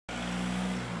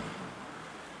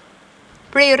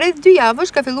Prej rreth 2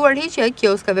 javësh ka filluar heqja e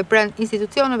kioskave pranë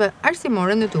institucioneve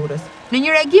arsimore në Durrës. Në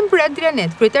një reagim për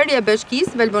AdriaNet, kryetaria e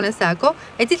bashkisë Durrës Sako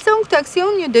e cilëson këtë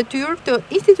aksion një detyrë të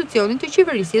institucionit të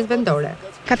qeverisjes vendore.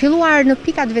 Ka filluar në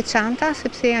pika të veçanta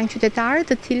sepse janë qytetarët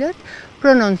të cilët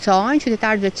prononcohen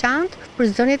qytetarë të veçantë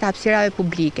për zënjet e hapësirave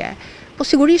publike. Po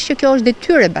sigurisht që kjo është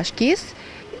detyrë e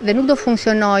bashkisë dhe nuk do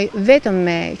funksionojë vetëm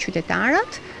me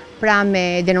qytetarët, pra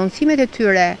me denoncimet e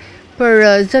tyre për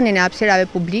zënjen e hapësirave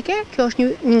publike. Kjo është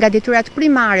një nga detyrat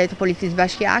primare të policisë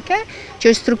bashkiake, që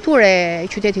është strukturë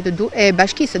e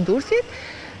bashkisë së Durrësit.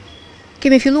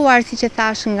 Kemi filluar, siç e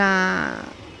thash, nga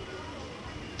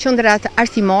qendrat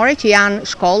arsimore, që janë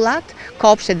shkollat,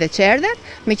 kopshtet dhe qerdhet,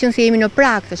 meqense jemi në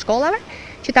prag të shkollave,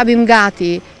 që ta bëjmë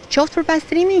gati qoftë për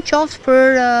pastrimin, qoftë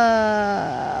për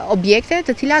objekte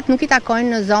të cilat nuk i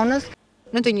takojnë në zonës.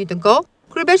 Në të njëjtën kohë,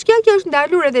 kryebashkiakja është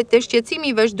ndalur edhe te shqetësimi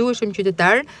i vazhdueshëm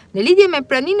qytetar në lidhje me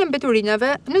praninë e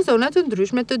mbeturinave në zona të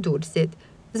ndryshme të Durrësit.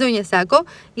 Zonja Sako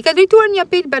i ka drejtuar një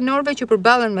apel banorëve që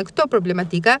përballen me këto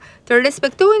problematika të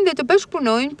respektojnë dhe të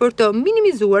bashkëpunojnë për të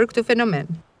minimizuar këtë fenomen.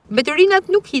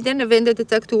 Mbeturinat nuk hidhen në vendet e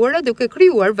caktuara duke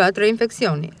krijuar vatra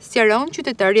infeksioni, sqaron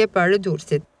qytetarja e parë e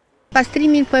Durrësit.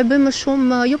 Pastrimin po e bëjmë më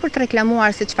shumë jo për të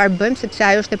reklamuar se çfarë bëjmë, sepse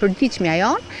ajo është e përditshmja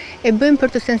jon, e bëjmë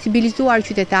për të sensibilizuar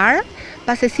qytetarët,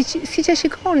 pasi siç e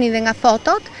shikoni dhe nga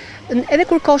fotot, edhe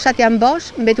kur koshat janë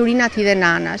bosh, mbeturinat hidhen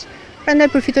anash. Prandaj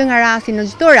përfitoj nga rasti në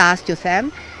çdo rast ju them,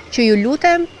 që ju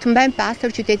lutem të mbajmë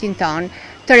pastër qytetin tonë,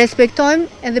 të respektojmë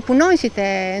edhe punonjësit e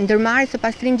ndërmarrjes së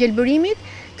pastrim gjelbërimit,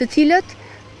 të cilët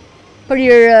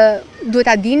duhet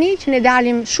ta dini që ne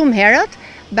dalim shumë herët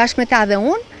bashkë me ta dhe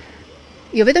unë.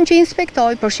 Jo vetëm që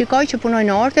inspektoj, por shikoj që punoj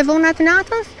në orët e vona të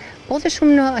natës, po dhe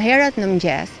shumë në herët në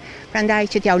mëngjes. Prandaj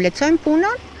që t'ja u lehtësojmë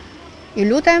punën, ju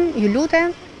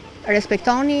lutem,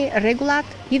 respektoni rregullat,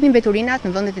 hidhni mbeturinat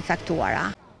në vendet e caktuara.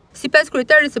 Sipas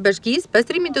kryetarit së bashkisë,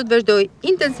 pastrimi do të vazhdojë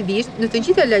intensivisht në të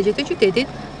gjitha lagjet e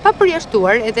qytetit, pa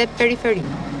përjashtuar edhe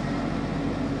periferinë.